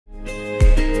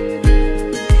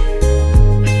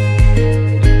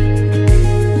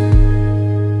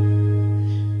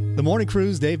Morning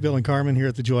Cruise, Dave, Bill, and Carmen here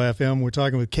at the Joy FM. We're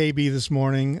talking with KB this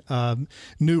morning.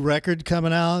 New record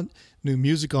coming out, new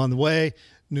music on the way,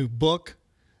 new book,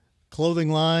 clothing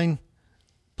line,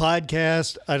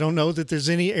 podcast. I don't know that there's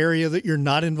any area that you're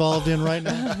not involved in right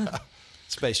now.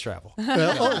 Space travel.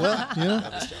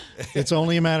 It's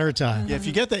only a matter of time. Yeah, if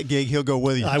you get that gig, he'll go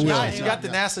with you. I will. Nice. You got the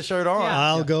NASA shirt on. Yeah.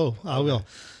 I'll go. I will.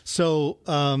 So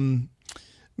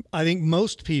I think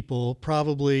most people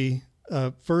probably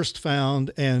first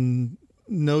found and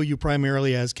know you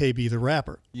primarily as KB the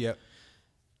rapper. Yep.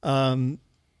 I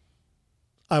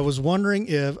was wondering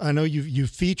if, I know you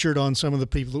featured on some of the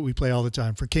people that we play all the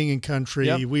time, for King and Country,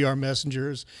 Yep. We Are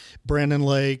Messengers, Brandon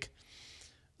Lake,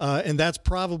 and that's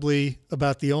probably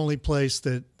about the only place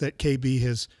that KB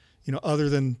has, other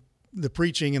than the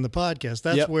preaching and the podcast,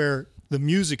 that's Yep. where the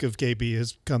music of KB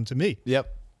has come to me.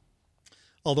 Yep.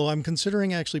 Although I'm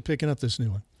considering actually picking up this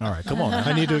new one. All right, come on.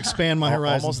 I need to expand my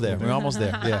horizons. Almost there. We're almost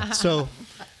there. Yeah. So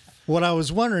what I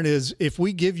was wondering is if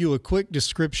we give you a quick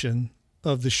description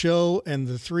of the show and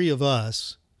the three of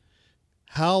us,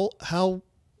 how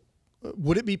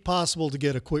would it be possible to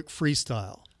get a quick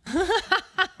freestyle?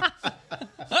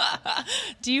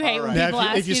 Do you hate when Now, people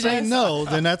ask if you say this? no,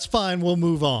 then that's fine. We'll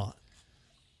move on.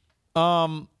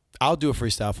 I'll do a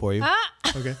freestyle for you.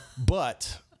 Okay.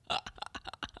 But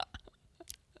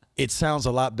it sounds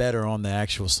a lot better on the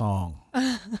actual song.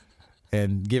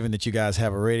 And given that you guys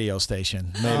have a radio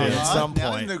station, maybe at some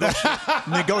point,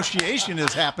 Negotiation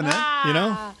is happening.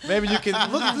 maybe you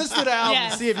can listen to the album and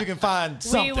Yes. see if you can find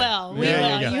something. We will. We There you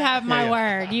will. go. You have my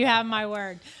word. You have my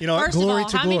word. First of glory all,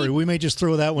 to how glory. many- We may just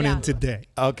throw that one Yeah. in today.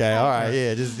 Okay, all right,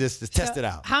 yeah, just test it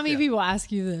out. How many people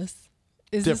ask you this?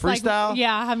 Is The this freestyle? Like,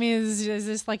 yeah. I mean, is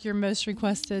this like your most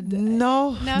requested?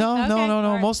 No. Okay, all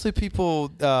right. Mostly people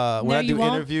when I you do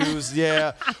won't? interviews,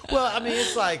 yeah. Well, I mean,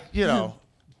 it's like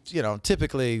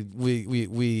typically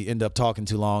we end up talking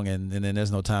too long, and then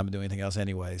there's no time to do anything else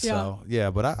anyway. So yeah,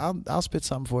 but I'll spit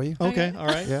something for you. Okay. All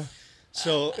right. Yeah.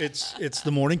 So it's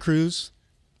the Morning Cruise.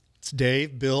 It's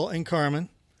Dave, Bill, and Carmen.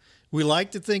 We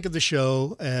like to think of the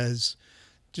show as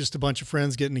just a bunch of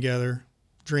friends getting together,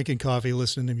 drinking coffee,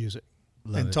 listening to music,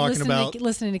 talking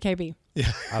listening to KB.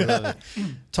 I love it.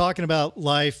 talking about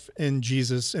life and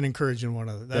Jesus and encouraging one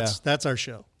another. That's our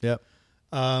show. Yep.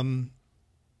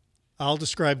 I'll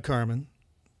describe Carmen,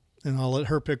 and I'll let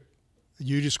her pick.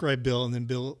 You describe Bill, and then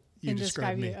Bill, you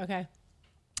describe me. you. Okay.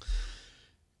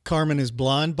 Carmen is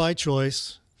blonde by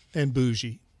choice and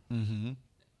bougie. Mm-hmm.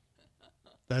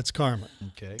 That's Carmen.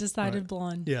 Okay. Decided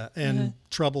blonde. Yeah, and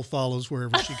trouble follows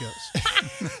wherever she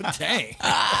goes. Dang.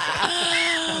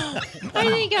 I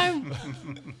think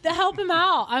I'm to help him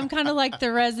out. I'm kind of like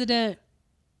the resident.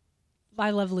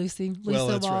 I love Lucy,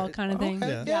 that's Ball right. kind of thing.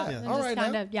 Okay, Yeah. yeah. I'm All just right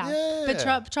kind now. of, yeah. Yeah.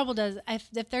 But trouble does.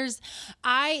 If there's,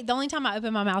 the only time I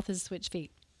open my mouth is switch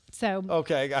feet. So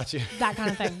Okay, got you. that kind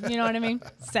of thing. You know what I mean?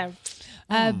 So,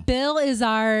 Bill is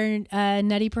our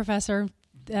nutty professor,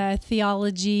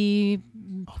 theology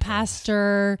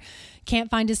pastor. Can't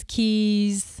find his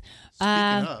keys.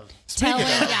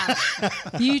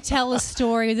 You tell a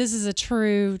story. This is a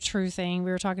true thing. We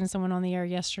were talking to someone on the air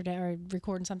yesterday, or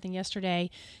recording something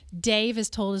yesterday. Dave has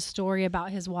told a story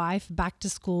about his wife back to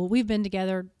school. We've been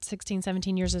together 16,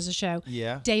 17 years as a show.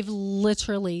 Yeah. Dave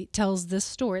literally tells this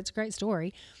story. It's a great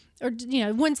story. Or,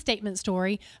 one statement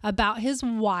story about his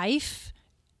wife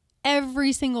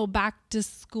every single back to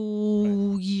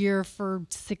school year for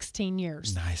 16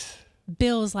 years. Nice.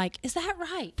 Bill's like, is that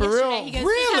right? For Yesterday, real? He goes,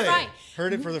 Really? Is that right?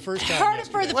 Heard it for the first time. Heard it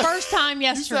for the first time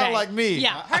yesterday. sound like me.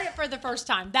 Yeah, heard it for the first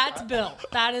time. That's Bill.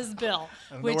 That is Bill.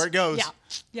 I don't know where it goes.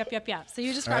 Yeah. Yep. So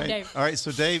you describe Dave. All right,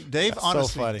 so Dave That's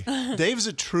honestly, so funny. Dave's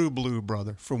a true blue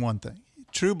brother, for one thing.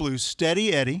 True blue,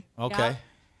 steady Eddie. Okay.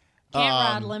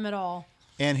 Can't rattle him at all.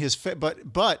 And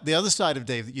but the other side of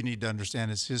Dave that you need to understand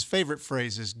is his favorite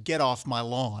phrase is "get off my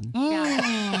lawn."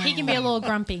 Yeah. He can be a little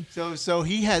grumpy. So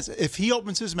he has, if he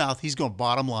opens his mouth, he's going to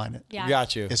bottom line it. Yeah.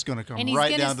 Got you. It's going to come And he's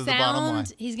right gonna down to the bottom line.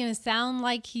 He's going to sound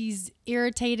like he's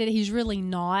irritated. He's really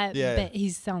not, Yeah. but he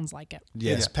sounds like it.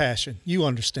 It's passion. You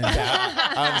understand.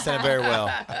 I understand it very well.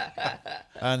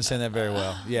 I understand that very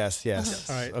well. Yes.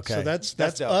 All right. Okay. So that's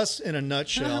dope. us in a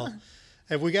nutshell.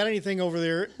 Have we got anything over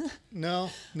there? No?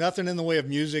 Nothing in the way of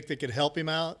music that could help him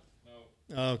out?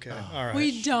 No. Okay. All right.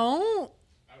 We don't?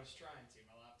 I was trying to.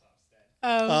 My laptop's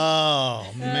dead.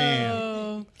 Oh, man.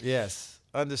 Oh. Yes.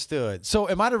 Understood. So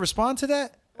am I to respond to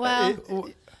that? Well,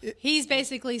 He's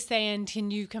basically saying, can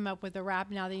you come up with a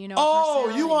rap now that you know?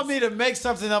 Oh, you want me to make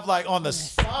something up like on the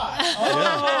spot?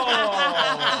 Oh.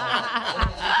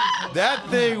 That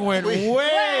thing went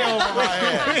way over my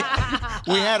head.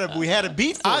 We had a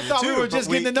beat for I you, thought too, we were just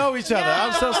getting to know each other.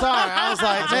 I'm so sorry. I was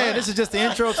like, man, this is just the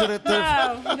intro to the.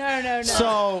 No.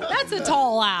 So that's a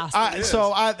tall ask.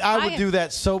 I would do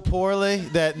that so poorly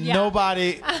that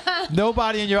nobody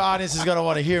in your audience is gonna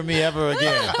want to hear me ever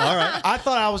again. All right. I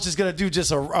thought I was just gonna do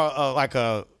just a rap like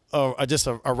a. So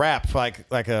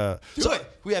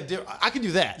we have. I can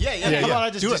do that. Yeah. How about I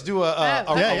just do a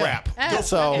rap?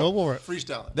 So Go for it.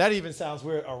 Freestyle it. that even sounds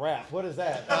weird. A rap. What is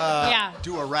that?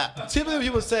 Do a rap. Typically,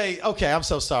 people say, "Okay, I'm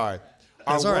so sorry.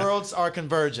 Our That's all right. worlds are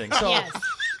converging." So, Yes.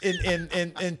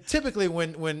 in typically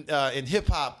when in hip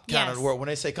hop kind of Yes. world, when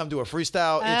they say come do a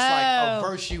freestyle, it's like a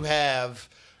verse you have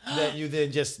that you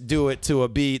then just do it to a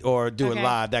beat or do it Okay.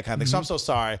 live, that kind of thing. So I'm so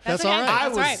sorry. That's okay. all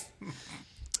right. That's right.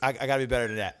 I got to be better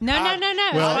than that. No. Well,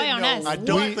 It's probably on us. I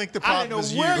don't think the I problem didn't know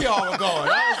is where you. y'all were going.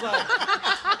 I was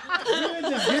like, we're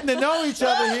just getting to know each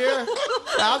other here.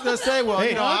 I was gonna say, well,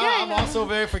 I'm also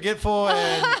very forgetful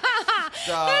and.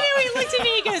 Anyway, he looked at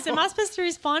me. He goes, "Am I supposed to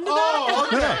respond to that?" Oh,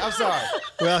 okay. I'm sorry.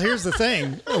 Well, here's the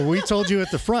thing. We told you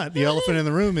at the front, the elephant in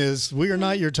the room is we are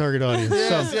not your target audience.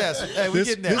 Yes. Hey, we're This-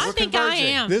 getting there. this- I We're think I converging.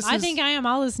 am. This I is- think I am.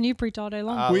 I'll listen to you preach all day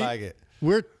long. I We- like it.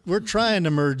 We're trying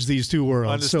to merge these two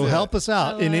worlds. So Understood. help us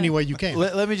out in any way you can.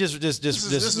 Let me just This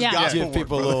is Yeah. gospel give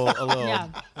people a work, little. Yeah.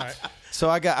 So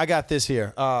I got this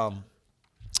here.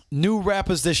 New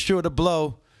rappers that's sure to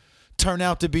blow turn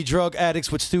out to be drug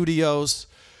addicts with studios.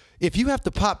 If you have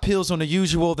to pop pills on the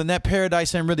usual, then that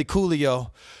paradise ain't really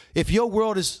coolio. If your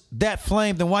world is that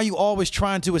flame, then why you always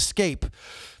trying to escape?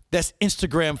 That's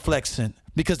Instagram flexing.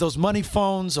 Because those money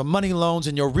phones or money loans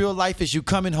in your real life is you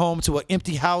coming home to an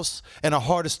empty house and a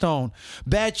heart of stone.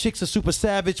 Bad chicks are super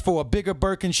savage for a bigger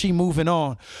Birkin, she moving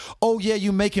on. Oh yeah,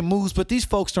 you making moves, but these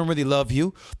folks don't really love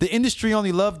you. The industry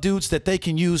only love dudes that they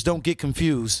can use, don't get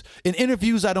confused. In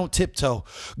interviews, I don't tiptoe.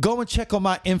 Go and check on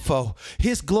my info.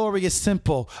 His glory is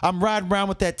simple. I'm riding around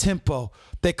with that tempo.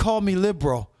 They call me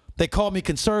liberal. They call me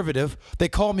conservative. They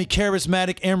call me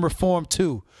charismatic and reformed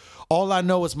too. All I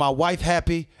know is my wife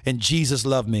happy and Jesus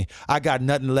loved me. I got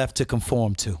nothing left to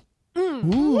conform to. That's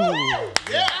what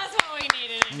we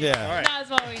needed. Yeah. That's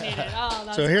what we needed. Oh,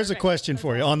 that's So here's a perfect. question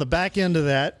for you. On the back end of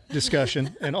that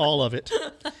discussion and all of it,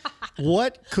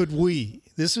 what could we,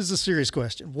 this is a serious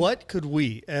question, what could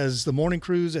we, as the Morning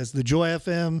Cruise, as the Joy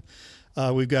FM,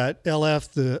 we've got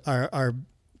LF, our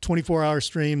 24-hour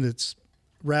stream that's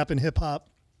rap and hip-hop,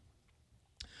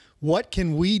 what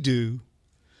can we do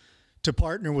to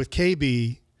partner with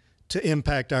KB to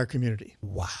impact our community?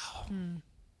 Wow.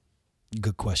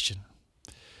 Good question.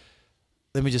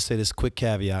 Let me just say this quick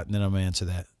caveat and then I'm going to answer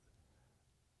that.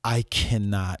 I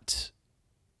cannot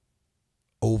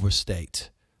overstate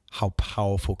how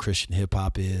powerful Christian hip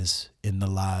hop is in the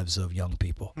lives of young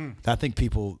people. I think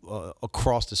people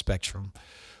across the spectrum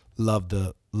love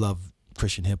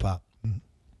Christian hip hop.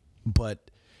 But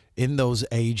in those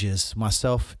ages,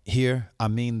 myself here,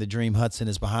 the Dream Hudson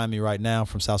is behind me right now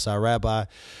from Southside Rabbi.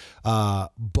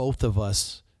 Both of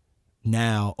us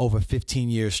now, over 15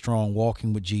 years strong,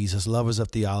 walking with Jesus, lovers of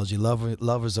theology,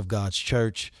 lovers of God's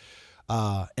church.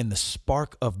 And the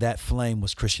spark of that flame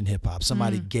was Christian hip hop.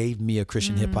 Somebody gave me a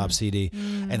Christian hip hop CD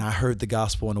and I heard the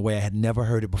gospel in a way I had never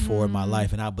heard it before in my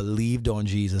life. And I believed on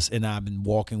Jesus and I've been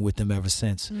walking with him ever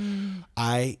since.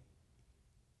 I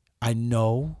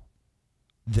know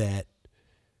that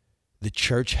the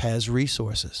church has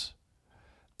resources,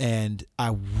 and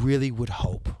I really would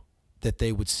hope that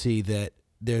they would see that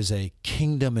there's a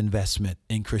kingdom investment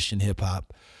in Christian hip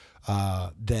hop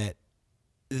that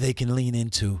they can lean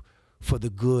into for the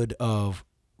good of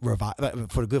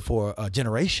for a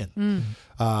generation.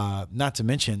 Not to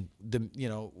mention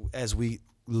as we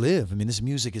live. This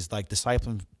music is like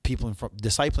discipling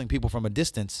people from a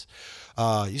distance.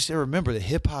 You should remember that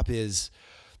hip hop is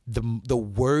the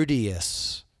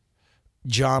wordiest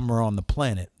genre on the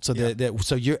planet. So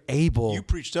so you're able. You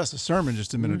preached us a sermon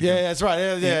just a minute ago. Yeah, that's right.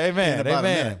 Yeah, amen. In about a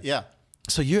Amen. minute. Yeah.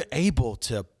 So you're able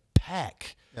to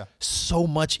pack so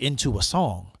much into a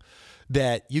song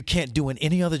that you can't do in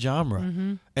any other genre.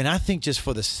 And I think just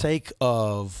for the sake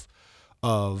of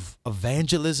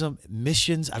evangelism,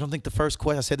 missions, I don't think the first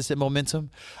question, I said this at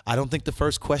Momentum, I don't think the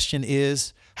first question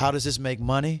is, how does this make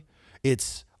money?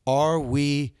 It's, are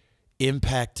we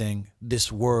impacting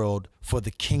this world for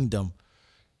the kingdom?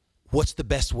 What's the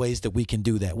best ways that we can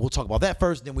do that? We'll talk about that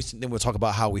first, then we'll talk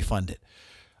about how we fund it.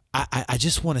 I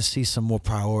just want to see some more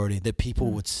priority that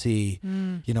people would see,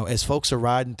 you know, as folks are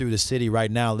riding through the city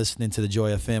right now, listening to the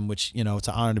Joy FM, which, you know, it's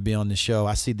an honor to be on the show.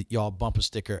 I see that y'all bumper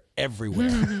sticker everywhere.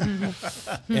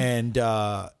 And,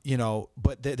 you know,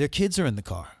 but their kids are in the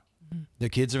car. Their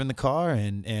kids are in the car,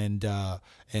 and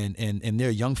they're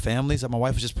young families. My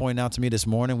wife was just pointing out to me this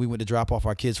morning. We went to drop off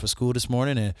our kids for school this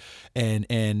morning,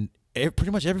 and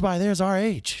pretty much everybody there is our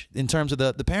age in terms of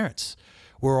the parents.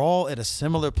 We're all at a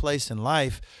similar place in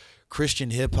life. Christian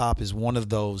hip hop is one of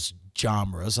those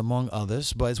genres, among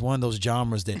others, but it's one of those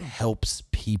genres that helps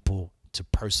people to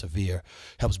persevere,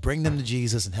 helps bring them to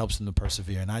Jesus, and helps them to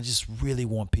persevere. And I just really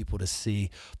want people to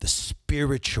see the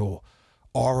spiritual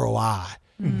ROI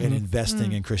in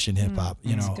investing in Christian hip hop.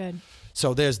 You know, good.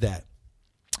 So there's that.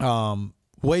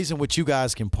 Ways in which you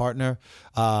guys can partner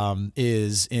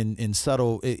is in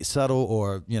subtle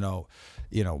or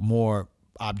more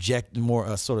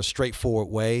sort of straightforward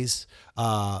ways,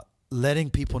 letting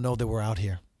people know that we're out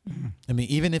here. I mean,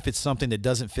 even if it's something that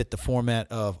doesn't fit the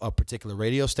format of a particular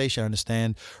radio station, I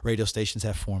understand radio stations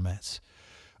have formats.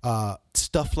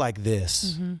 Stuff like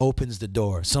this opens the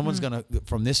door. Someone's gonna,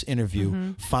 from this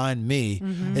interview, find me,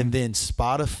 and then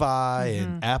Spotify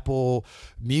and Apple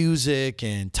Music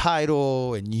and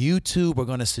Tidal and YouTube are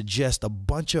gonna suggest a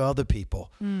bunch of other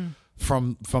people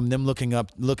from them looking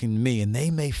to me, and they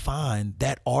may find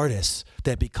that artist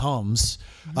that becomes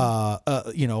a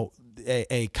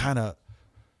kind of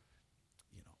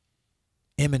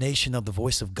emanation of the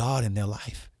voice of God in their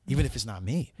life, even if it's not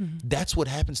me. That's what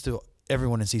happens to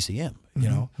everyone in CCM. You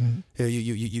know,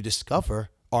 you discover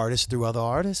artists through other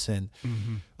artists, and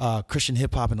Christian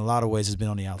hip hop in a lot of ways has been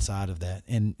on the outside of that.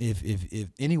 And if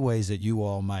any ways that you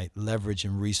all might leverage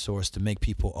and resource to make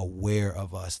people aware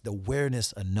of us, the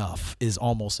awareness enough is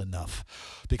almost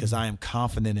enough, because I am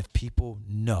confident if people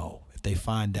know, if they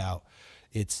find out,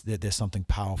 it's that there's something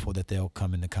powerful that they'll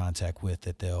come into contact with,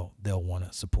 that they'll want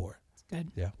to support.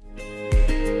 Good. Yeah.